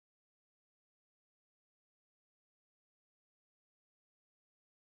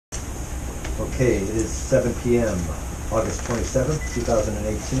Okay, it is 7 p.m., August 27th,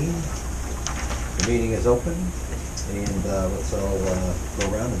 2018. The meeting is open, and let's all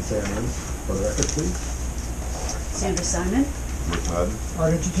go around and say our names for the record, please. Sandra Simon. Madden.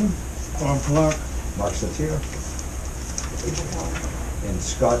 Egerton. Clarke. Mark Sortie. And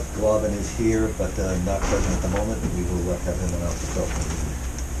Scott Glauben is here, but not present at the moment. We will have him announce himself when he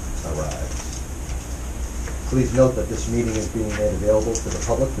arrives. Please note that this meeting is being made available to the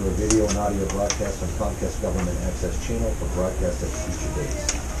public through a video and audio broadcast on Comcast Government Access Channel for broadcast at future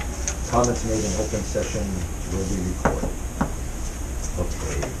dates. Comments made in open session will be recorded.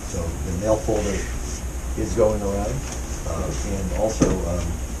 Okay, so the mail folder is going around, and also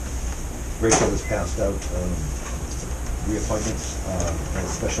Rachel has passed out reappointments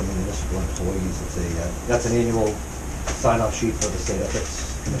as special municipal employees. It's that's an annual sign-off sheet for the State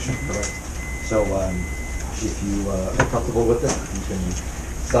Ethics Commission, correct? So if you are comfortable with it, you can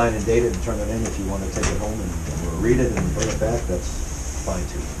sign and date it and turn it in. If you want to take it home and read it and bring it back, that's fine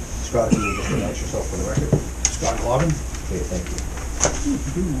too. Scott, if you would just announce yourself for the record. Scott Glauben. Okay, thank you.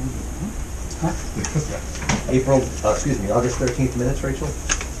 August 13th minutes, Rachel?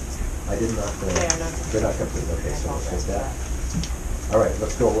 I did not. They're not complete. Okay, so let's get that. All right,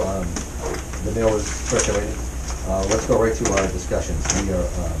 let's go. The mail is circulated. Let's go right to our discussions. We are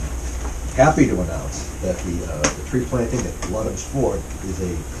happy to announce that the tree planting at Luddham's Ford is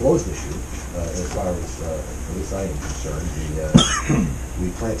a closed issue as far as at least I am concerned. We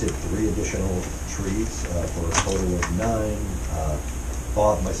planted 3 additional trees for a total of 9.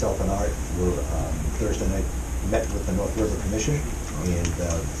 Bob, myself, and Art were Thursday night met with the North River Commission, and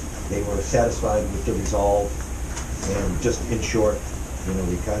they were satisfied with the resolve. And just in short,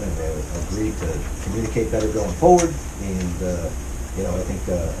 we kind of agreed to communicate better going forward, and I think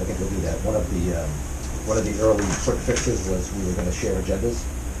we'll do that. One of the early quick fixes was we were going to share agendas.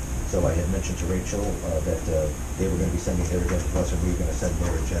 So I had mentioned to Rachel that they were going to be sending their agenda to us, and we were going to send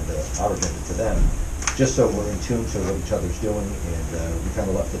our agenda to them, just so we're in tune to what each other's doing, and we kind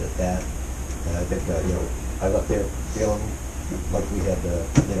of left it at that. And I think I left there feeling like we had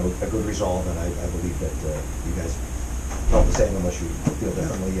a good resolve, and I believe that you guys felt the same, unless you feel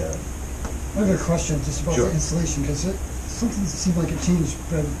differently. I have a question just about the installation, because something seemed like it changed,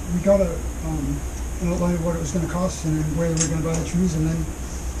 but we got an outline of what it was going to cost and where we were going to buy the trees, and then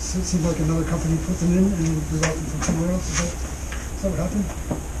it seemed like another company put them in and we bought them from somewhere else. Is that what happened?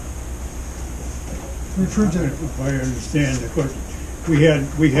 We approved it. If I understand the question,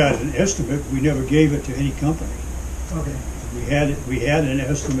 we had an estimate. We never gave it to any company. Okay. We had an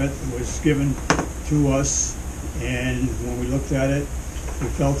estimate that was given to us, and when we looked at it, we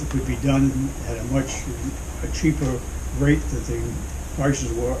felt it could be done at a cheaper rate, that the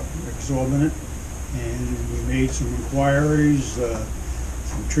prices were exorbitant, and we made some inquiries.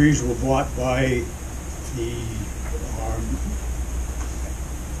 Some trees were bought by the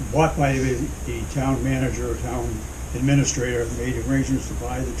town manager or town administrator, made arrangements to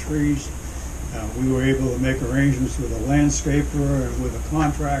buy the trees. We were able to make arrangements with a landscaper and with a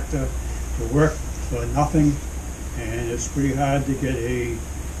contractor to work for nothing, and it's pretty hard to get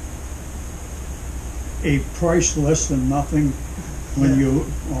a price less than nothing when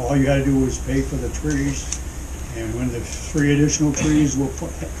all you got to do is pay for the trees. And when the 3 additional trees were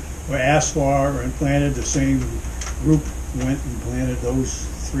asked for and planted, the same group went and planted those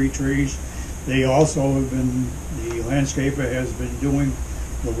 3 trees. They also have been, the landscaper has been doing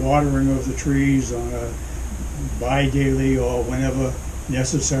the watering of the trees on a bi-daily or whenever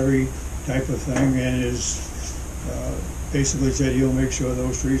necessary type of thing, and is basically said he'll make sure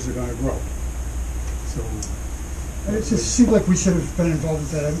those trees are going to grow. So it just seemed like we should have been involved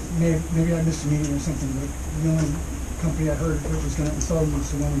with that. Maybe I missed a meeting or something, but the only company I heard that was going to install them was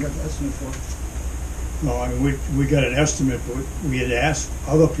the one we got the estimate for. No, I mean, we got an estimate, but we had asked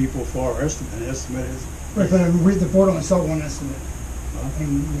other people for our estimate. An estimate is... Right, but the board only saw one estimate,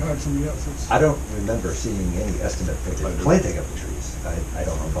 and we hired somebody else. I don't remember seeing any estimate for the planting of the trees. I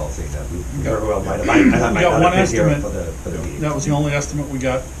don't recall seeing that. We very well might have. We got one estimate. For the meeting. That was the only estimate we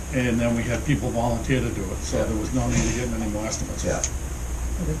got, and then we had people volunteer to do it, so there was no need to get any more estimates. Yeah.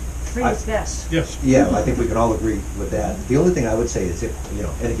 Okay. Free is best. Yes. Yeah, I think we can all agree with that. The only thing I would say is,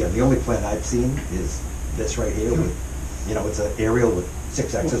 and again, the only plan I've seen is this right here with, it's an aerial with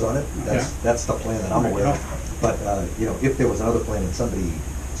 6 X's on it. That's the plan that I'm aware of. But if there was another plan and somebody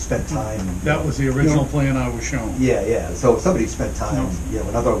spent time. That was the original plan I was shown. Yeah. So if somebody spent time,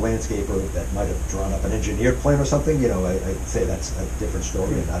 another landscaper that might have drawn up an engineered plan or something, I'd say that's a different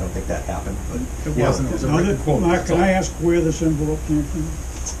story, and I don't think that happened. But it wasn't. It was a written quote. Mark, can I ask where this envelope came from?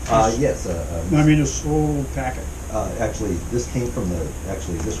 Yes. I mean, this whole packet. Actually, this came from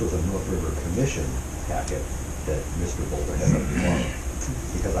this was a North River Commission packet that Mr. Bolter had up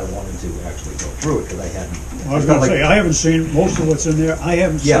before, because I wanted to actually go through it, because I hadn't. I was gonna say, I haven't seen most of what's in there. I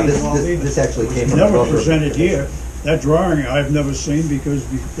haven't seen it all either. This actually came from Never North River presented Commission. here. That drawing I've never seen, because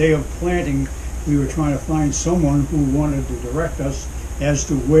the day of planting, we were trying to find someone who wanted to direct us as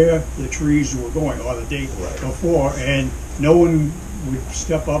to where the trees were going, or the day before, and no one would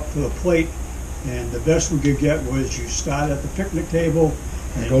step up to the plate, and the best we could get was you start at the picnic table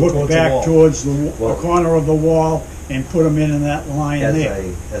and go look towards the back wall. towards the corner of the wall and put them in that line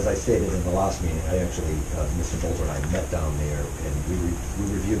there. As I stated in the last meeting, I actually, Mr. Bolter and I met down there, and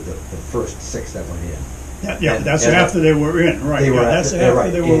we reviewed the first 6 that went in. Yeah, And- that's and after they were in, right? They were Yeah, that's they're after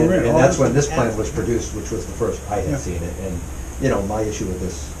right. they were in. And All that's when this was plan after. was produced, which was the first I Yeah. had seen it. And, my issue with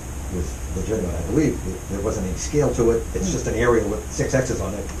this was legitimate, I believe. There wasn't any scale to it. It's just an area with 6 X's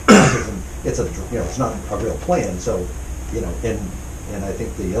on it. It's it's not a real plan. So, and I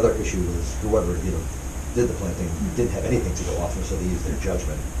think the other issue was whoever, did the planting didn't have anything to go off of, so they used their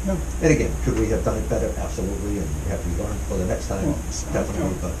judgment. Yeah. And again, could we have done it better? Absolutely, and have we learned for the next time? Well,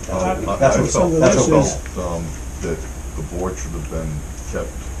 Definitely, but I that's felt what this we is- felt. That the board should have been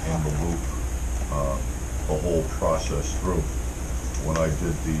kept in the loop the whole process through. When I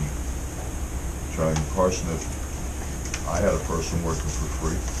did the giant parsnip, I had a person working for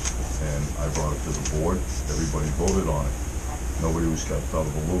free, and I brought it to the board. Everybody voted on it. Nobody was kept out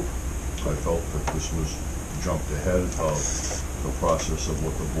of the loop. I felt that this was jumped ahead of the process of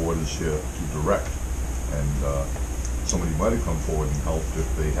what the board is here to direct. And somebody might have come forward and helped if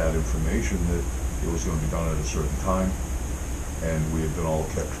they had information that it was going to be done at a certain time, and we have been all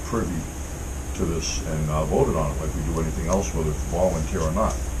kept privy to this and voted on it like we do anything else, whether it's volunteer or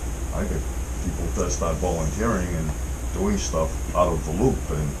not. I think people that start volunteering and doing stuff out of the loop,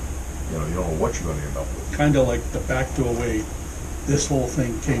 and you don't know what you're going to end up with. Kind of like the backdoor way this whole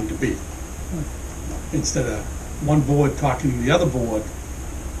thing came to be. Instead of one board talking to the other board,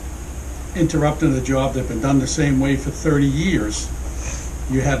 interrupting a job that's been done the same way for 30 years,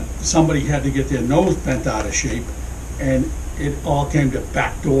 somebody had to get their nose bent out of shape, and it all came to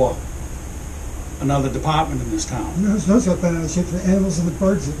backdoor another department in this town. Whose nose got bent out of shape for the animals and the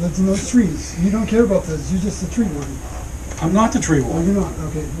birds that lived in those trees? You don't care about this, you're just a tree warden. I'm not the tree Oh, warden. you're not,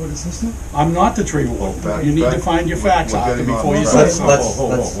 okay, what is this then? I'm not the tree warden. You need to find your facts out there before you say Let's- something.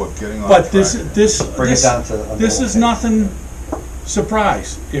 let's- But this Bring it down to a this normal is pace. nothing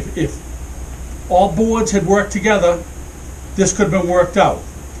surprise. If all boards had worked together, this could have been worked out.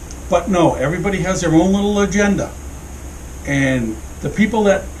 But no, everybody has their own little agenda. And the people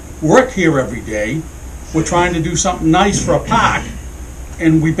that work here every day were trying to do something nice for a park,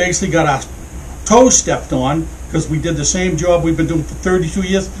 and we basically got our toes stepped on because we did the same job we've been doing for 32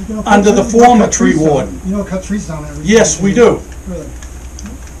 years You don't under cut the trees- you don't former cut tree trees down. warden. You don't cut trees down every Yes, we do. Really?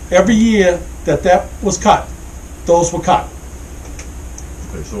 Every year that was cut, those were cut.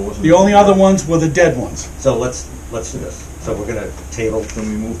 Okay, so it wasn't. The only other ones were the dead ones. So let's do this. So we're gonna table. Can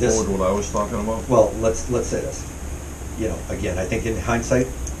we move this? forward to what I was talking about? Well, let's say this. Again, I think in hindsight,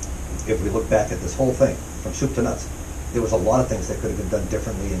 if we look back at this whole thing, from soup to nuts, there was a lot of things that could have been done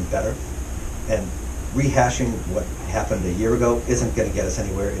differently and better. And rehashing what happened a year ago isn't gonna get us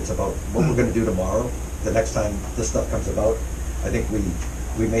anywhere. It's about what we're gonna do tomorrow, the next time this stuff comes about. I think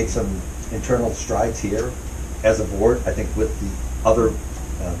we made some internal strides here as a board, I think with the other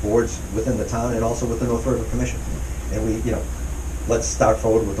boards within the town and also with the North River Commission. And let's start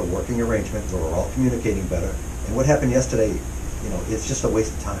forward with a working arrangement where we're all communicating better. And what happened yesterday, it's just a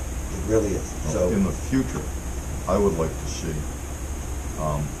waste of time. It really is. So In the future, I would like to see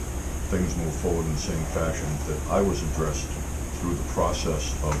things move forward in the same fashion that I was addressed through the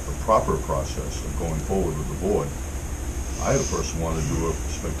process of the proper process of going forward with the board. I, the person, want to do a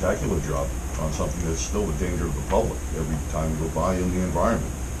spectacular job on something that's still a danger to the public every time we go by in the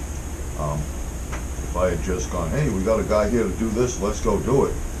environment. If I had just gone, hey, we got a guy here to do this, let's go do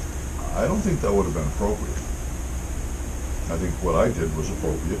it, I don't think that would have been appropriate. I think what I did was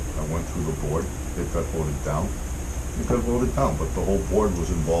appropriate. I went through the board, it got voted down. It got voted down, but the whole board was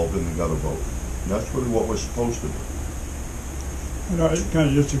involved and got a vote. And that's really what we're supposed to do. And I kind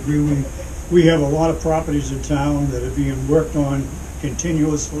of disagree. We have a lot of properties in town that are being worked on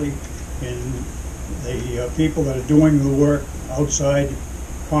continuously, and the people that are doing the work outside,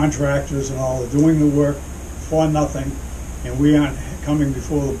 contractors and all, are doing the work for nothing, and we aren't coming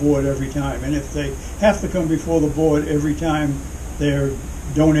before the board every time. And if they have to come before the board every time they're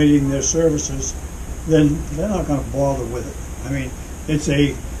donating their services, then they're not going to bother with it. I mean, it's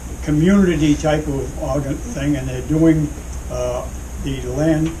a community type of thing, and they're doing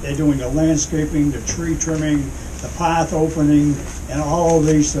they're doing the landscaping, the tree trimming, the path opening, and all of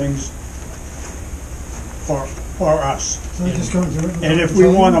these things for us. So they're just going through it. And if we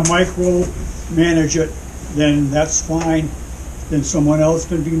want to micromanage it, then that's fine. Then someone else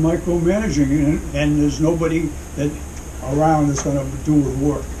can be micromanaging it, and there's nobody that around that's going to do the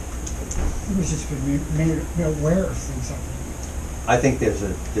work. We should be made aware of things like that. I think there's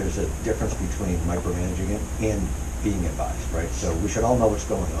a difference between micromanaging it and being advised, right? So we should all know what's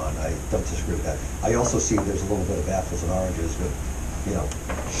going on. I don't disagree with that. I also see there's a little bit of apples and oranges with,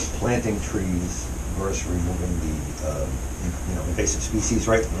 planting trees versus removing the, invasive species,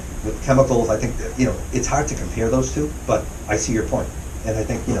 right? With chemicals, I think that, it's hard to compare those two, but I see your point. And I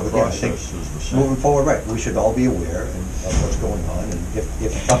think, again, I think moving forward, right, we should all be aware of what's going on, and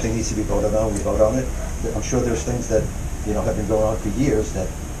if something needs to be voted on, we vote on it. I'm sure there's things that, have been going on for years that,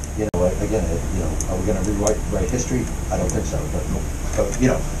 again, are we gonna rewrite history? I don't think so,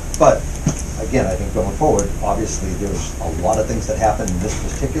 but again, I think going forward, obviously, there's a lot of things that happen in this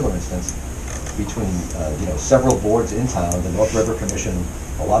particular instance between, several boards in town, the North River Commission,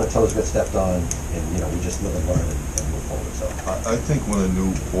 a lot of toes get stepped on, and, we just live and learn and move forward, so. I think when a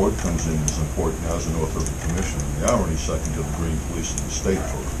new board comes in, it's important as a North River Commission, and they already second to the Green Police in the state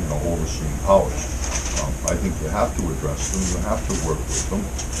for, overseeing powers. I think you have to address them, you have to work with them.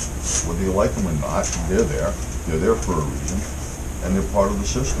 Whether you like them or not, they're there for a reason, and they're part of the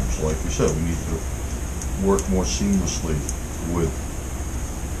system. So like you said, we need to work more seamlessly with,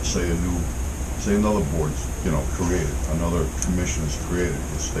 say another board's, created, another commission is created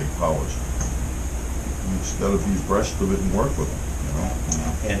with state powers. You just gotta be abreast of it and work with them,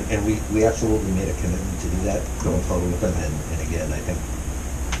 And we absolutely made a commitment to do that going forward with them, and again, I think,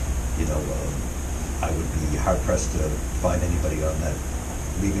 I would be hard pressed to find anybody on that,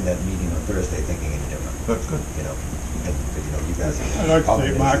 leaving that meeting on Thursday thinking any different. That's good. You guys. I'd like to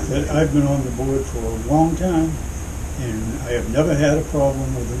say, Mark, that I've been on the board for a long time, and I have never had a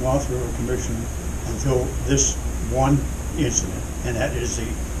problem with the North River Commission until this one incident, and that is the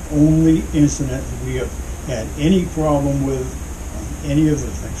only incident that we have had any problem with any of the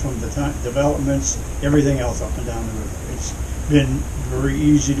things, from the developments, everything else up and down the river. It's been very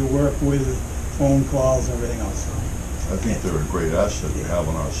easy to work with, phone calls and everything else. I think they're a great asset to have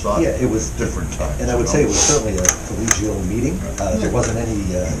on our side. Yeah, it was different times. And I would say it was certainly a collegial meeting. There wasn't any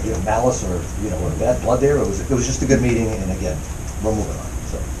malice or or bad blood there. It was just a good meeting, and again, we're moving on.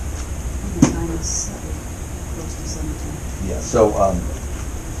 So. The time is close to 17. Yeah. So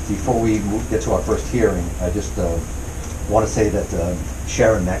before we get to our first hearing, I just want to say that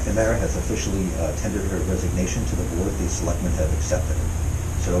Sharon McNamara has officially tendered her resignation to the board. The selectmen have accepted it.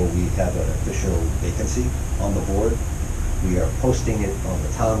 So we have an official vacancy on the board. We are posting it on the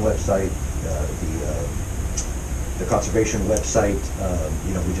town website, the conservation website.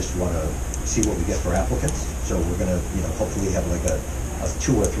 We just want to see what we get for applicants. So we're going to, hopefully have like a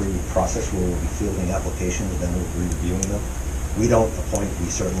 2 or 3 week process where we'll be fielding applications and then we'll be reviewing them. We don't appoint.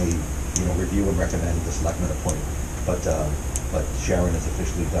 We certainly, review and recommend the selectmen appoint. But Sharon is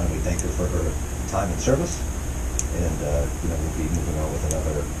officially done. We thank her for her time and service. And we'll be moving on with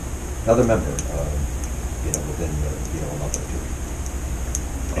another member, within a month or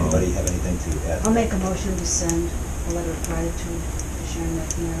two. Anybody have anything to add? I'll make a motion to send a letter of gratitude to Sharon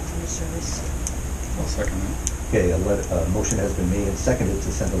McNamara for her service. I'll second that. Okay, a motion has been made and seconded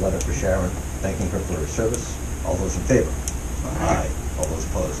to send a letter for Sharon, thanking her for her service. All those in favor? Aye. All those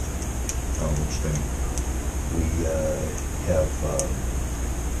opposed? I'll abstain. We have.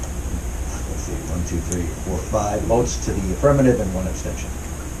 Let's see, 1, 2, 3, 4, 5 votes to the affirmative and 1 abstention.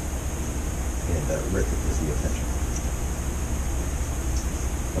 And Rick is the abstention.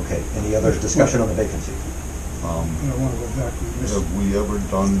 Okay, any other discussion on the vacancy? I don't want to go back to this. Have we ever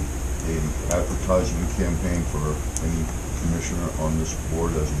done an advertising campaign for any commissioner on this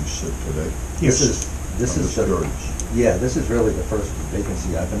board as we sit today? Yes. This is this is really the first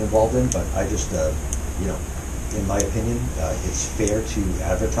vacancy I've been involved in, but I just, in my opinion, it's fair to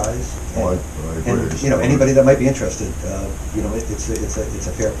advertise. I agree. And anybody that might be interested, it's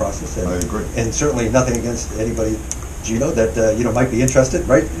a fair process. And, I agree. And certainly nothing against anybody, Gino, that might be interested,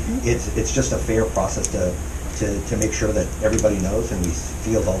 right? Mm-hmm. It's just a fair process to make sure that everybody knows, and we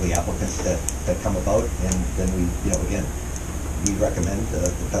field all the applicants that come about, and then we again we recommend the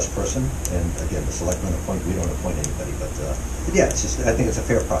best person, and again the selectmen appoint. We don't appoint anybody, but yeah, it's just I think it's a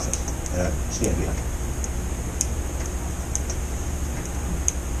fair process. Stand behind it.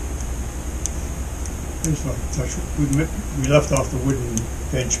 We left off the wooden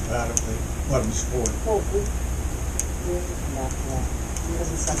bench part of the Luddham's board. Well, we have to come back to that, because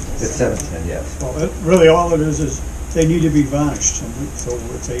it's 7 to It's 7 to 10, yes. Well, really all it is they need to be varnished. And so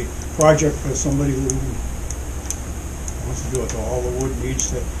it's a project for somebody who wants to do it. All the wood needs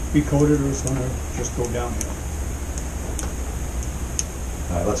to be coated or it's gonna just go downhill.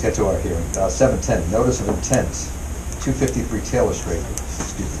 All right, let's get to our hearing. 710, notice of intent, 253 Taylor Street,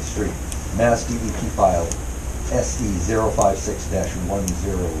 Mass DEP file SE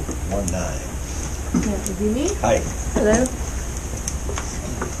 056-1019. That would be me. Hi, Hello.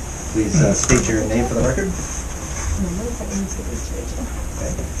 please state your name for the record. No, one second, let me see this, Rachel.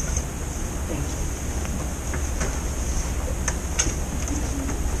 Okay. Thank you.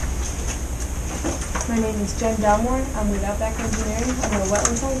 My name is Jen Delmore. I'm with Outback Engineering. I'm a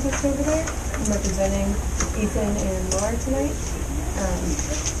wetland scientist over there. I'm representing Ethan and Laura tonight.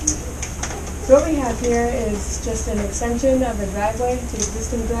 So what we have here is just an extension of a driveway. The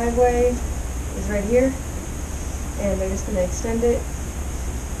existing driveway is right here, and they're just going to extend it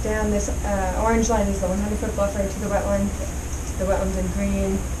down. This orange line is the 100-foot buffer to the wetland. The wetland's in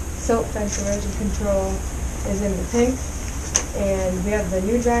green. Silt fence erosion control is in the pink. And we have the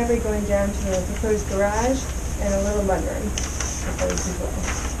new driveway going down to the proposed garage and a little mudroom proposed as well.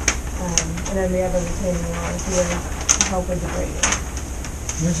 And then we have a retaining wall here to help with the grading.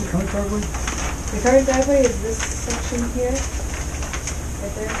 Where's the current driveway? The current driveway is this section here,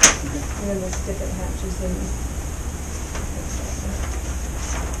 right there. And then there's different hatches in this section.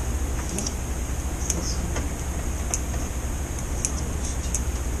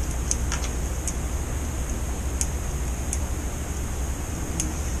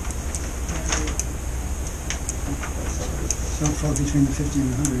 So far between the 50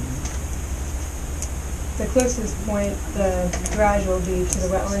 and the 100. The closest point the garage will be to the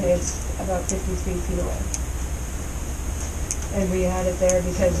wetland is about 53 feet away. And we had it there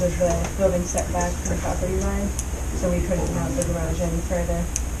because of the building setback from the property line, so we couldn't have the garage any further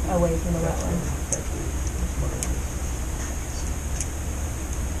away from the wetland.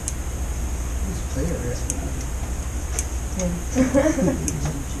 It's play area. Yeah.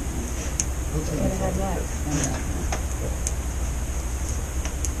 Gotta have that.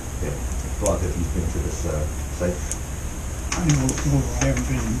 Bob, have you been to this site? I know, I haven't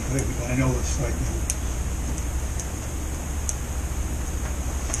been lately, but I know it's like,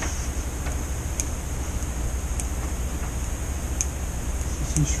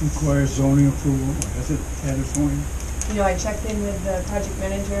 does this require zoning approval, or has it had a zoning? You know, I checked in with the project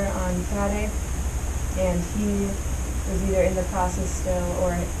manager on Friday, and he was either in the process still,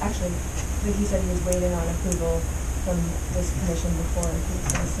 or actually, I think he said he was waiting on approval from this commission before he was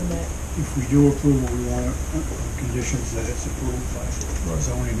going to submit. If we do approval, we want conditions that it's approved by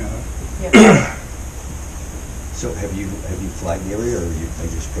zoning. Yep. So have you flagged the area, or are you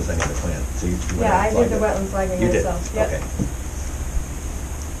just presenting the plan? So you went Yeah, out I and did the flagged it? wetland flagging You did? myself. Yep. Okay.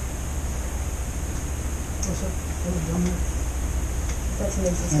 That's an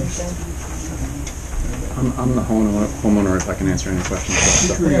existing shed. I'm the homeowner, if I can answer any questions.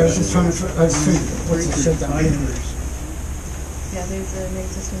 Yeah, I was just trying to, I think, what's the shed down here? Yeah, there's an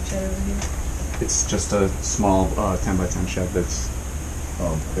existing shed over here. It's just a small 10 by 10 shed that's,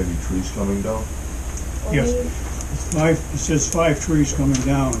 Any trees coming down? Yes. Only- It says 5 trees coming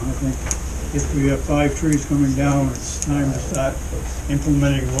down. I think if we have 5 trees coming down, it's time to start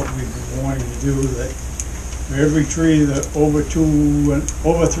implementing what we've been wanting to do, that for every tree that over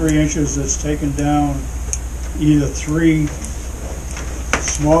 3 inches that's taken down, either 3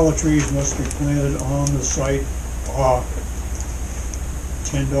 smaller trees must be planted on the site, or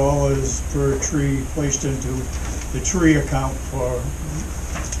 $10 per tree placed into the tree account for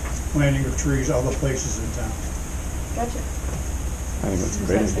planting of trees other places in town. Gotcha. I think that's a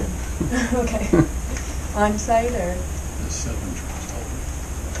great idea. Okay. On site or?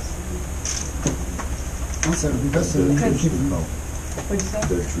 One second, we got some, we can keep them. No, What'd you say?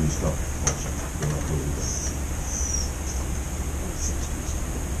 their trees come. They're not really there.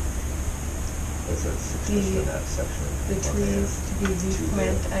 That's a 6 in that section. The trees to be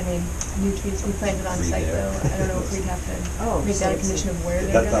replanted, I mean, new trees to be planted on 3 site there. though, I don't know if we'd have to make so that a it's condition of where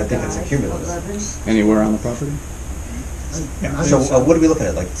they're That, I gonna think go. it's a cumulative. 11. Anywhere on the property? Yeah. So what are we looking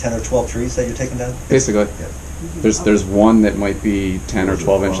at, like 10 or 12 trees that you're taking down? Basically, Yeah. there's one that might be 10 or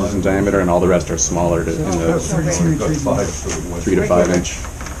 12 inches in diameter, and all the rest are smaller, in the We've got 5 to the west. 3 to 5 inch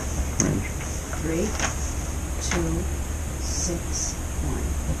range. 3, 2, 6, 1.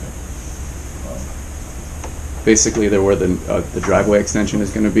 Basically, they're where the driveway extension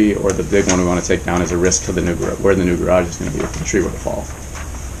is going to be, or the big one we want to take down is a risk to the new where the new garage is going to be if the tree were to fall.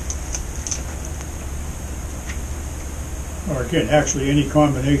 Or again, actually any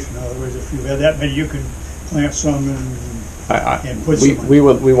combination. In other words, if you had that many, you can plant some and put some. We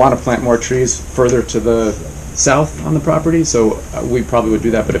want to plant more trees further to the south on the property, so we probably would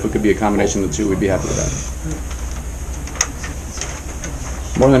do that, but if it could be a combination of the two, we'd be happy with that.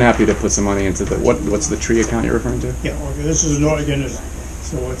 More than happy to put some money into the, what's the tree account you're referring to? Yeah, okay, this is, again,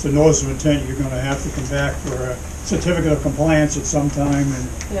 so it's a notice of intent, you're gonna have to come back for a certificate of compliance at some time, and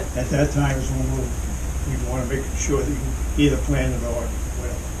Yep. at that time is when we'd wanna make sure that you can either plant it or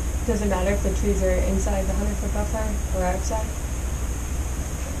whatever. Does it matter if the trees are inside the 100-foot buffer or outside?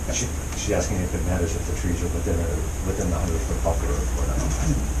 She's asking if it matters if the trees are within the 100-foot buffer or not.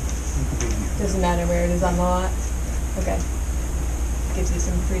 Doesn't matter where it is on the lot? Okay. Gives you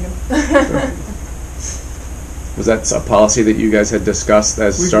some freedom. Was that a policy that you guys had discussed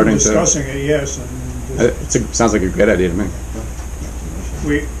as We've starting been to? discussing it, yes, and Sounds like a great idea to me.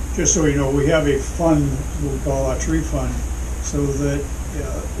 we, just so you know, we have a fund, we call our tree fund, so that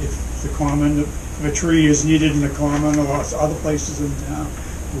if the common, if a tree is needed in the common or other places in town,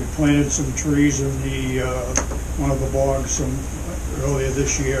 we planted some trees in the, one of the bogs earlier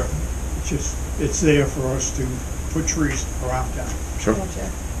this year. It's there for us to put trees around town. Sure. Gotcha.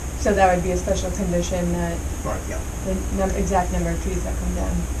 So that would be a special condition that Right, yeah. the exact number of trees that come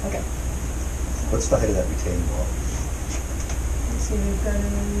down. Okay. What's the height of that retaining wall? Let's see, we've got a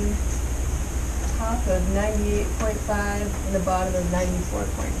top of 98.5 and the bottom of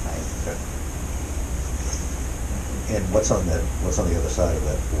 94.5. Okay. And what's on the other side of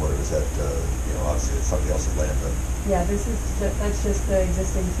that border? Is that, obviously it's somebody else's land, but Yeah, that's just the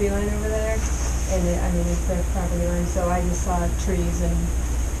existing tree line over there, and it's their property line. So I just saw trees, and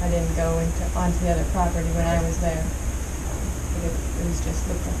I didn't go onto the other property when I was there. But it was just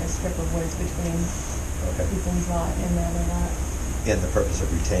looked like a strip of woods between Ethan's lot and the other lot. and the purpose of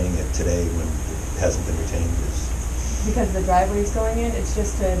retaining it today when it hasn't been retained is? Because the driveway's going in, it's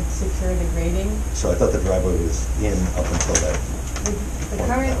just to secure the grading. So I thought the driveway was in up until that. The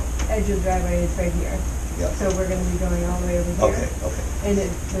current edge of the driveway is right here. Yeah. So we're going to be going all the way over here. Okay. And the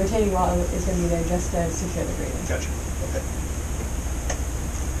retaining wall is going to be there just to secure the grading. Gotcha. Okay.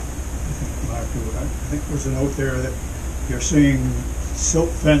 Mark, I think there's a note there that you're seeing silt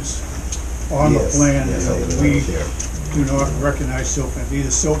fence on the plan. Yes, I have a We note here. do not recognize silt fence,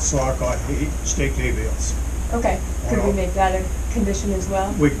 either silt sock or staked hay bales. Okay. Could we make that a condition as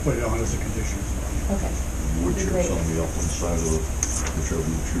well? We can put it on as a condition as well. Okay. Wood Be chips great. on the upland side of whichever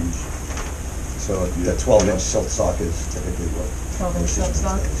you choose. So the 12-inch silt sock is typically what? 12-inch silt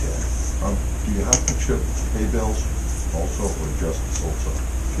sock? Yeah. Do you have to chip hay bales also, or just silt sock?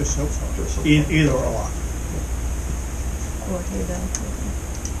 Just silt sock. Just silt sock. Either or. Or hay bale.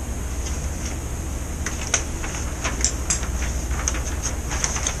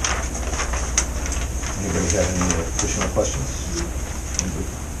 Anybody have any additional questions?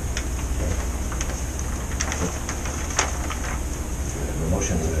 The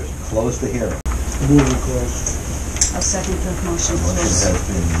motion to close the hearing. Move it close. I'll second the motion. Motion has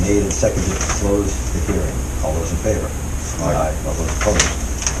been made and seconded to close the hearing. All those in favor? Aye. All those opposed?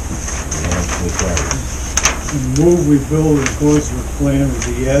 Unanimously carried. Move we build in accordance with plan with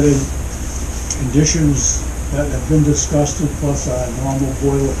the added conditions that have been discussed, plus our normal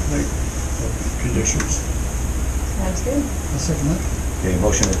boilerplate conditions. Sounds good. I'll second that. Okay,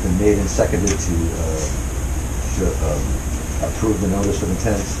 motion has been made and seconded to approve the notice of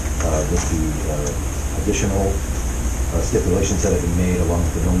intent with the additional stipulations that have been made along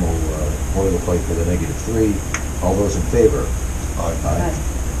with the normal boilerplate for the -3. All those in favor? Aye.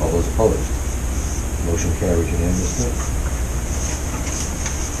 All those opposed? Motion carries unanimously.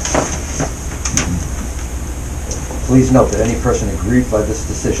 Please note that any person aggrieved by this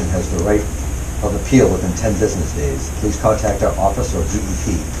decision has the right of appeal within 10 business days. Please contact our office or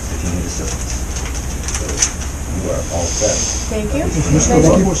DEP if you need assistance. So you are all set. Thank you. Mr. Nice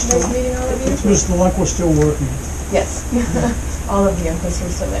Luck was still- nice meeting all of you. Mr. Luck was still working. Yes. All of you, because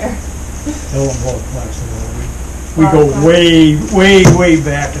we're still there. Tell him both Clark's we go way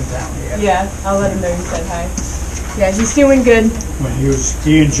back in town here. Yeah, I'll let him know you said hi. Yeah, he's doing good. When he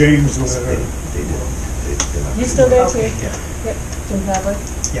and James were They did. You still there too? Yeah. Yep. Jim Pavlik?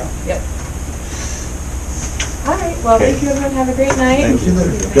 Yeah. Yep. All right, well, Okay. thank you, everyone. Have a great night. Thank you.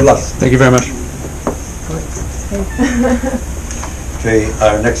 Good luck. Thank you very much. Okay,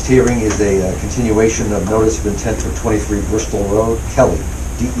 our next hearing is a continuation of notice of intent for 23 Bristol Road, Kelly,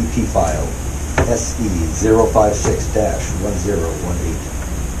 DEP file, SE 056-1018.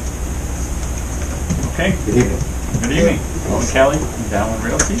 Okay, Good evening. good evening. Owen Kelly from Downland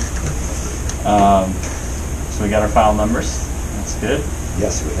Realty. So we got our file numbers. That's good.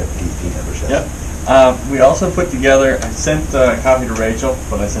 Yes, we have DEP numbers. Yep. We also put together, I sent a copy to Rachel,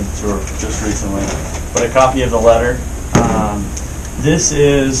 but I sent it to her just recently, but a copy of the letter. This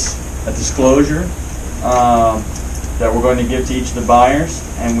is a disclosure that we're going to give to each of the buyers,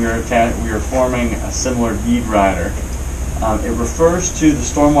 and we are forming a similar deed rider. It refers to the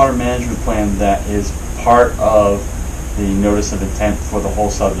stormwater management plan that is part of the notice of intent for the whole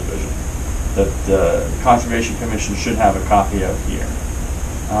subdivision that the Conservation Commission should have a copy of here.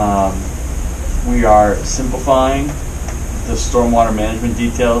 We are simplifying the stormwater management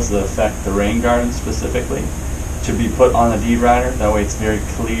details that affect the rain garden specifically to be put on the deed rider. That way it's very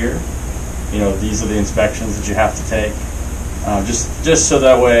clear. You know, these are the inspections that you have to take. Just so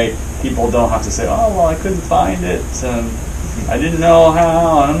that way people don't have to say, oh, well, I couldn't find it, and I didn't know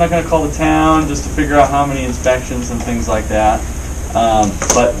how, and I'm not going to call the town just to figure out how many inspections and things like that.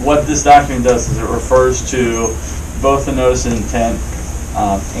 But what this document does is it refers to both the notice of intent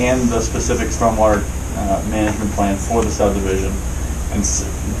and the specific stormwater management plan for the subdivision. And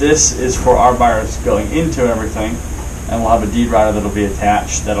this is for our buyers going into everything, and we'll have a deed rider that'll be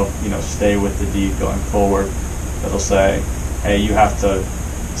attached that'll stay with the deed going forward. That'll say, hey, you have to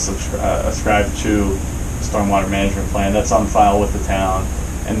ascribe to stormwater management plan that's on file with the town,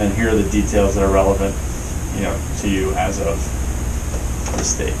 and then here are the details that are relevant, to you as of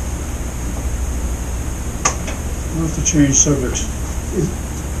this date. I'll have to change subjects.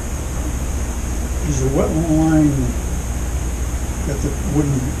 Is the wetland line got the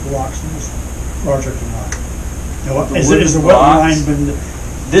wooden blocks in this project or not? Is the wetland line been?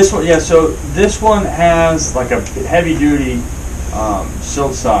 This one, yeah. So this one has like a heavy-duty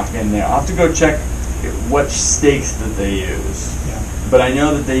silt sock in there. I'll have to go check what stakes that they use. Yeah. But I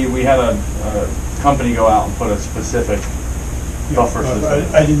know that we had a company go out and put a specific buffer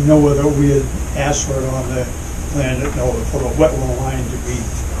system. I didn't know whether we had asked for it on the plan for the wetland line to be.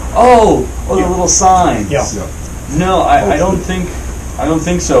 Oh, the little signs. Yeah. No, I don't think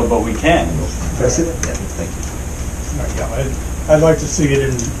so, but we can. Can I see that? Yeah, thank you. Yeah, I'd like to see it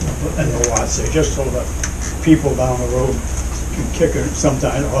in the lots there, just so that people down the road can kick it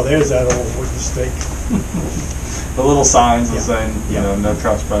sometime. Oh, there's that old wooden stake. The little signs that say, no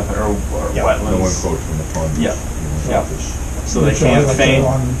trespass or wetlands. No encroachment from the pond. Yeah. Yeah. So they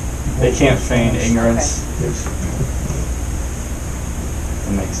can't feign ignorance.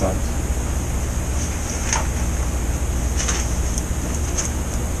 That makes sense.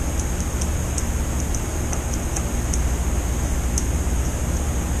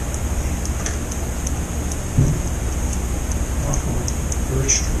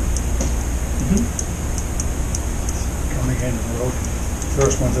 Coming in the road,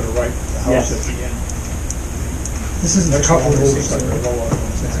 first one to the right, the house at the end. This isn't a couple of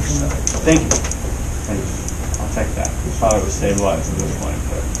Thank Thank you. I'll take that. I thought it was stabilized at this point,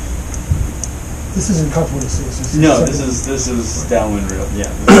 but This isn't Cutwood Estates. no, this is Downwind Real. Yeah,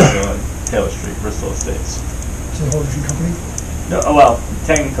 this is Taylor Street, Bristol Estates. It's a whole different company? No, well,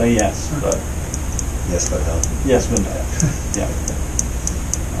 technically yes, but Yes, but no. yes, but no. Yeah.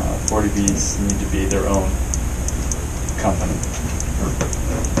 40Bs need to be their own company.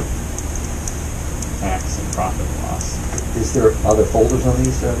 Tax and profit and loss. Is there other folders on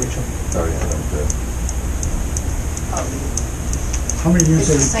these, Rachel? Sorry, I don't. How many years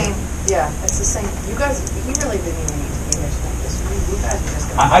It's the have you? same, yeah, it's the same. You guys, you really didn't even need to be here tonight. You guys were just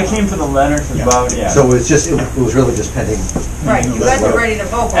I gonna. came for the letter for Bob, yeah. So it was really just pending. Right, you guys were ready to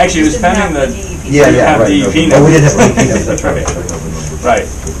vote. but Actually, it was you just didn't pending have the- DEP. Yeah, have right. DEP Oh, we didn't have numbers. DEP, that's right. Right.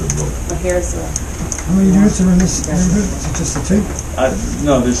 But here's the. How many units are in this neighborhood? Is it just the two?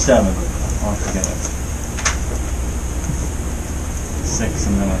 No, there's 7 altogether. 6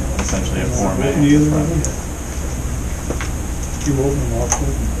 and then essentially a Form A. Any other of them? You open them all,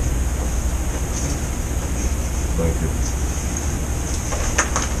 open. Thank you.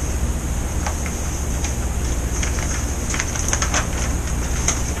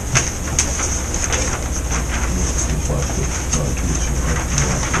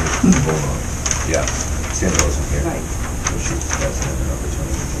 Yeah, Sandra wasn't here. Right. So she hasn't had an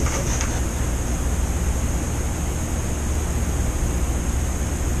opportunity to do that.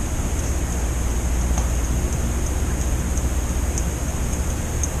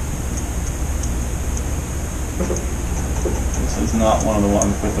 This is not one of the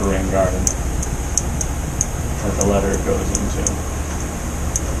ones with the rain garden that the letter goes into.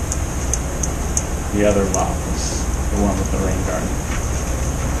 The other lot is the one with the rain garden.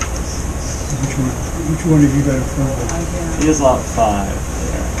 Which one have you got in front of you? He is lot 5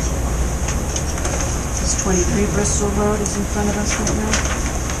 there. This 23 Bristol Road is in front of us right now.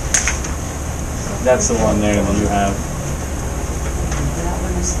 That's the one there that you have. That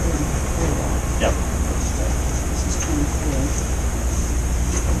one is the old one. Yep. This is 23.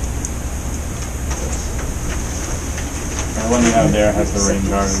 The one you have there has the rain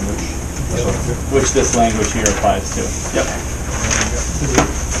garden, which which this language here applies to. Yep.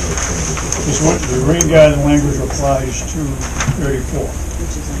 This one, the rain garden language applies to 34.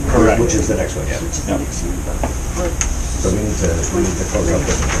 Correct. Which is the next one, yeah. Which is the Yep. next one. So we need to close up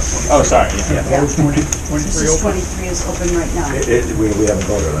this one. Oh, sorry, yeah. Yeah, those 23 This is open. 23 is open right now. We haven't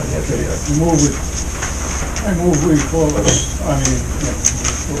voted on it yet, so yeah. I move we close, I mean, yeah,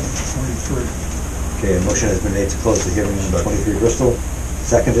 23. Okay, a motion has been made to close the hearing on 23 Bristol.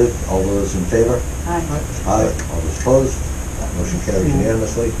 Seconded. All those in favor? Aye. Aye. All those opposed? Motion carries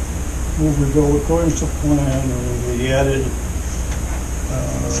unanimously. Move we go according to plan, and we added,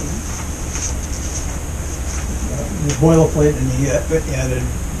 the boilerplate, and he added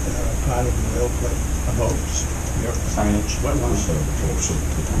part of the boilerplate about Signage. wetlands.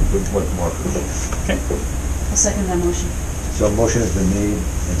 With markers. Okay. I'll second that motion. So a motion has been made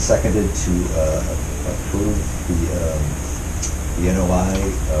and seconded to approve the NOI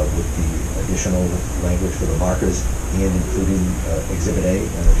with the additional language for the markers and including Exhibit A. Do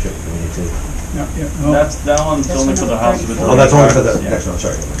we need to? That one's That's only for the house with the. Oh, that's only for the Yeah. next one.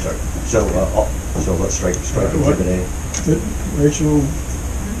 Sorry. So let's strike Exhibit A. Rachel,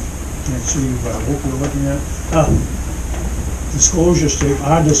 can't see what we're looking at. Disclosure statement,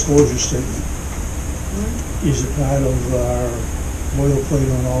 our disclosure statement is a part of our boilerplate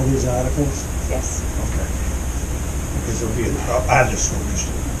on all these articles. Yes. Okay. Because there'll be our disclosure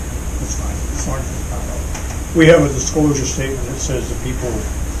statement. That's fine. As long as it's part of it. We have a disclosure statement that says that people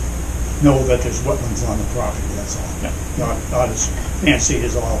know that there's wetlands on the property, that's all. Yeah. Not as fancy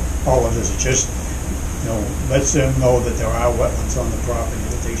as all of this, it just, lets them know that there are wetlands on the property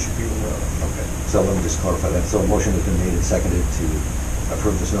that they should be aware of. Okay. So let me just clarify that. So a motion has been made and seconded to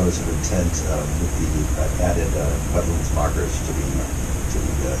approve this notice of intent with the added wetlands markers to be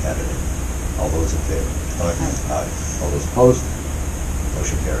added in. All those in favor? Aye. All those opposed?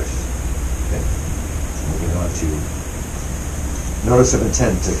 Motion carries. Okay. Moving on to notice of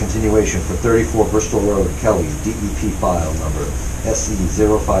intent to continuation for 34 Bristol Road, Kelly, DEP file number SE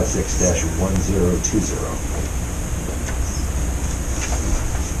 056-1020.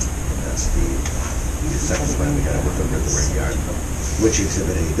 And that's the second plan we got with the rain yard, which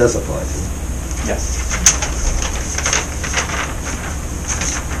Exhibit A does apply to. Yes.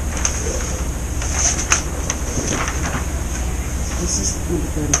 This is number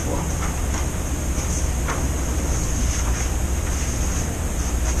 34.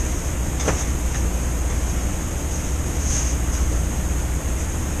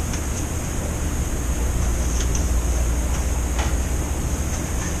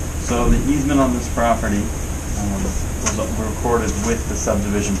 So the easement on this property was recorded with the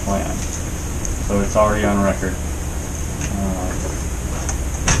subdivision plan. So it's already on record.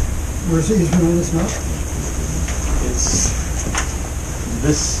 Where's the easement on this map? It's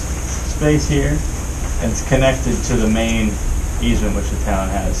this space here, and it's connected to the main easement which the town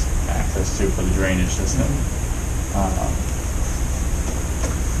has access to for the drainage system.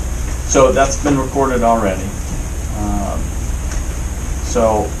 So that's been recorded already.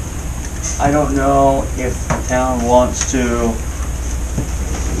 So I don't know if the town wants to,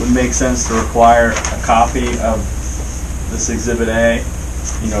 it would make sense to require a copy of this Exhibit A,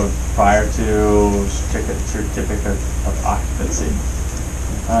 prior to certificate of occupancy,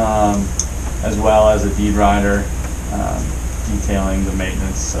 as well as a deed rider detailing the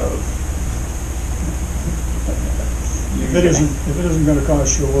maintenance of. If it isn't gonna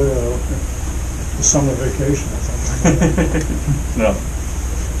cost you the summer vacation or something. No.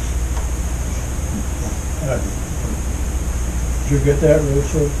 Did you get that,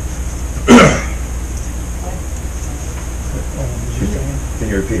 Rachel? Can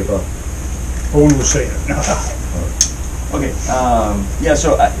you repeat it, Bob? Owen was saying it. Okay, yeah,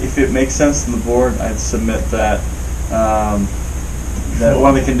 so if it makes sense to the board, I'd submit that, that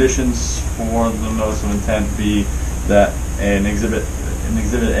one of the conditions for the notice of intent be that an exhibit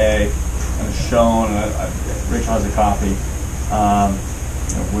A, as shown, Rachel has a copy,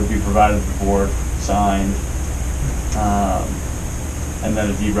 would be provided to the board, signed, and then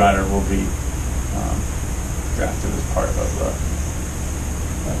a deed rider will be drafted as part of the.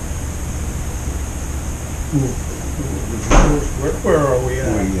 Where are we at?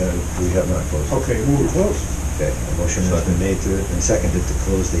 We have not closed. Okay, move close. Okay, a motion has been made to and seconded to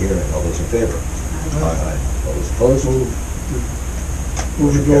close the hearing. All those in favor? Aye. All those opposed?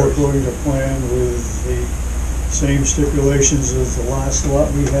 Move to go according to plan with the same stipulations as the last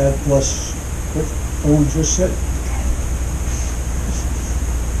lot we had, plus what Owen just said.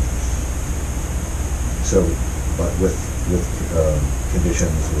 So, but with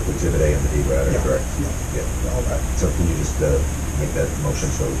conditions with Exhibit A and the deed rider, correct? Yeah, all that. So can you just make that motion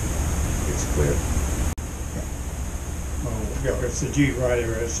so it's clear. Yeah, it's the deed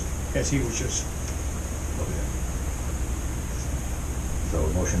rider as he was just. Okay. So a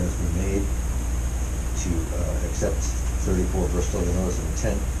motion has been made to accept 34 Bristol, the notice of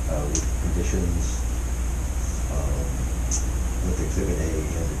intent with conditions with Exhibit A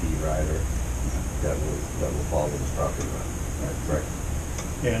and the deed rider that will follow this property line. Right, correct?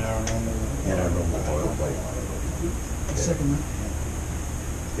 And our normal boilerplate. Second that.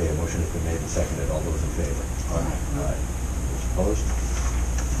 Okay, a motion has been made and seconded. All those in favor? Aye. Those opposed?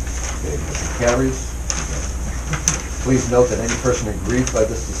 Okay, motion carries. Please note that any person aggrieved by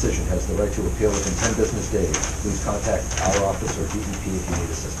this decision has the right to appeal within 10 business days. Please contact our office or DEP if you need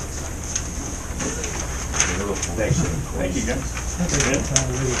assistance. Thanks. Thank you, guys.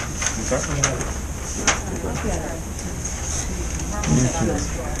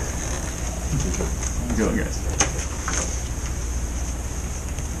 Good, guys.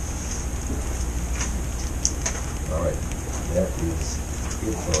 All right, that is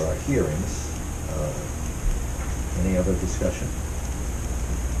it for our hearings. Any other discussion?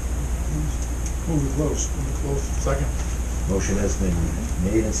 Move to close. Second. Motion has been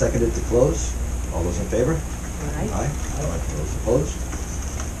made and seconded to close. All those in favor? Aye. Those opposed?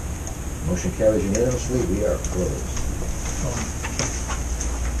 Motion carries unanimously. We are closed.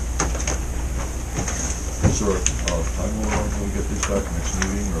 Is there a time when we get these back next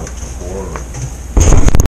meeting or before? Or?